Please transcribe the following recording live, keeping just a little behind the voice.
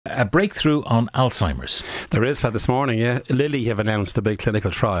a breakthrough on Alzheimer's. There is, Pat, this morning, yeah. Lilly have announced a big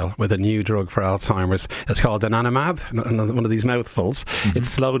clinical trial with a new drug for Alzheimer's. It's called donanemab, one of these mouthfuls. It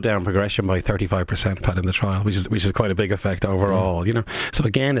slowed down progression by 35%, Pat, in the trial, which is quite a big effect overall, you know. So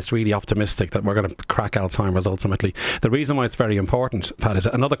again, it's really optimistic that we're going to crack Alzheimer's ultimately. The reason why it's very important, Pat, is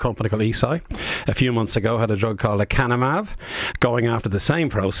another company called Eisai a few months ago had a drug called lecanemab going after the same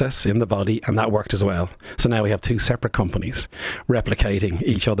process in the body, and that worked as well. So now we have two separate companies replicating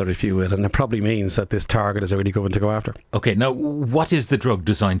each other, if you will, and it probably means that this target is a really good one to go after. Okay, now what is the drug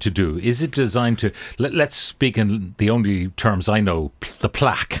designed to do? Is it designed to, let's speak in the only terms I know, the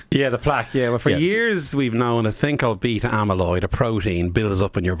plaque? Yeah, the plaque, yeah. Well, for years we've known a thing called beta-amyloid, a protein, builds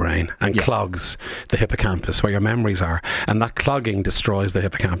up in your brain and clogs the hippocampus where your memories are, and that clogging destroys the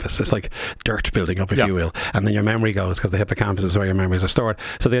hippocampus. It's like dirt building up, if you will, and then your memory goes because the hippocampus is where your memories are stored.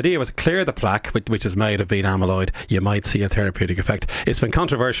 So the idea was to clear the plaque, which is made of beta-amyloid. You might see a therapeutic effect. It's been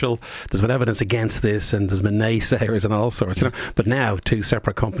controversial. There's been evidence against this, and there's been naysayers and all sorts, you know. But now two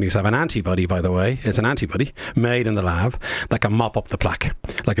separate companies have an antibody, by the way. It's an antibody made in the lab that can mop up the plaque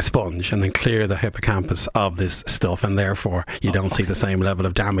like a sponge and then clear the hippocampus of this stuff, and therefore you don't see the same level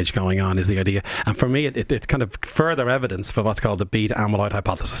of damage going on, is the idea. And for me, it kind of further evidence for what's called the beta-amyloid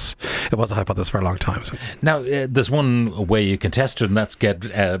hypothesis. It was a hypothesis for a long time. So. Now, there's one way you can test it, and that's get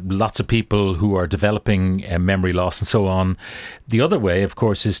lots of people who are developing memory loss and so on. The other way, of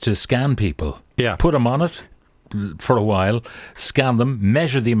course, is to scan people. Yeah. Put them on it for a while, scan them,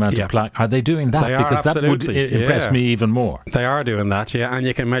 measure the amount of plaque. Are they doing that? They because that would impress me even more. They are doing that, yeah, and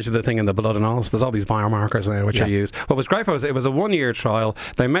you can measure the thing in the blood and all. So there's all these biomarkers now which are used. What was great was it was a 1-year trial.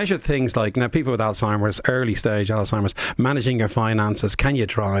 They measured things like, now, people with Alzheimer's, early stage Alzheimer's, managing your finances. Can you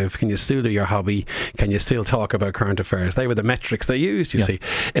drive? Can you still do your hobby? Can you still talk about current affairs? They were the metrics they used, you see.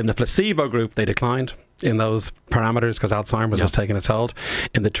 In the placebo group, they declined in those parameters because Alzheimer's was taking its hold.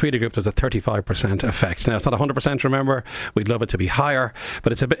 In the treated group, there's a 35% effect. Now, it's not 100%, remember. We'd love it to be higher,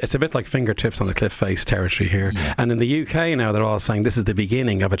 but it's a bit like fingertips on the cliff face territory here. And in the UK now, they're all saying this is the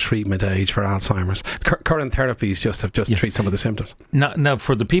beginning of a treatment age for Alzheimer's. Current therapies just treat some of the symptoms. Now,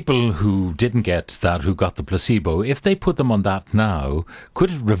 for the people who didn't get that, who got the placebo, if they put them on that now, could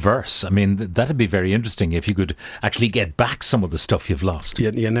it reverse? I mean, that'd be very interesting if you could actually get back some of the stuff you've lost.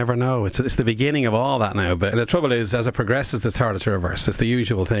 You never know. It's the beginning of all that now, but the trouble is, as it progresses, it's harder to reverse. It's the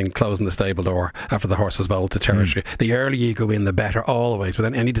usual thing, closing the stable door after the horse has bolted territory. The earlier you go in, the better, always,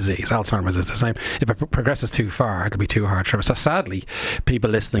 with any disease. Alzheimer's is the same. If it progresses too far, it'll be too hard to reverse. So sadly, people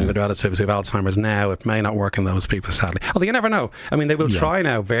listening with relatives who have Alzheimer's now, it may not work in those people, sadly. Although you never know. I mean, they will try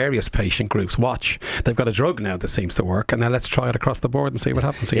now various patient groups. Watch. They've got a drug now that seems to work, and now let's try it across the board and see what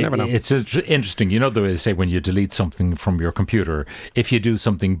happens. So you never know. It's interesting. You know the way they say when you delete something from your computer, if you do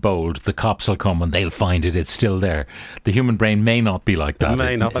something bold, the cops will come and they'll find it. It's still there. The human brain may not be like that. It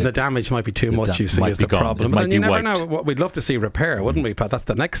may not, and the damage might be too much, you see, is the problem. And you never know. We'd love to see repair, wouldn't we, Pat? That's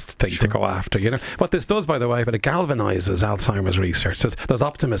the next thing to go after, you know. What this does, by the way, but it galvanises Alzheimer's research. There's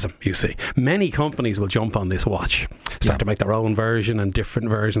optimism, you see. Many companies will jump on this watch, start to make their own version, and different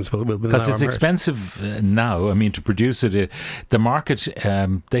versions will because it's expensive now. I mean, to produce it, the market,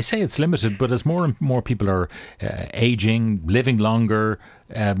 they say it's limited, but as more and more people are aging, living longer,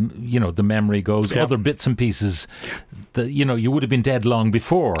 the memory goes, other bits and pieces that, you would have been dead long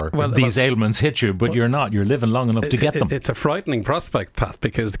before these ailments hit you, but you're not. You're living long enough to get them. It's a frightening prospect, Pat,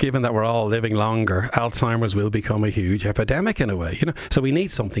 because given that we're all living longer, Alzheimer's will become a huge epidemic in a way, So we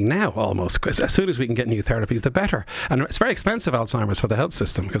need something now, almost. As soon as we can get new therapies, the better. And it's very expensive, Alzheimer's, for the health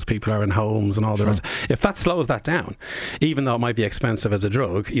system, because people are in homes and all the rest. If that slows that down, even though it might be expensive as a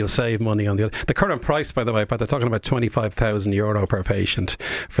drug, you'll save money on the other. The current price, by the way, Pat, they're talking about €25,000 per patient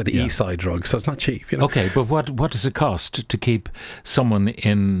for the Eisai drug, so it's not cheap. Okay, but what does it cost to keep someone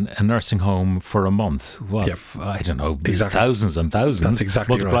in a nursing home for a month? I don't know, thousands and thousands. That's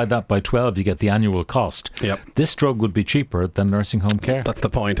exactly Multiply that by 12, you get the annual cost. This drug would be cheaper than nursing home care. That's the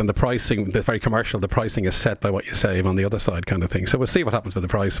point, and the pricing, the very commercial, the pricing is set by what you save on the other side kind of thing. So we'll see what happens with the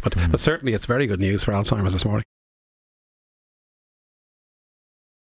price, but certainly it's very good news for Alzheimer's this morning.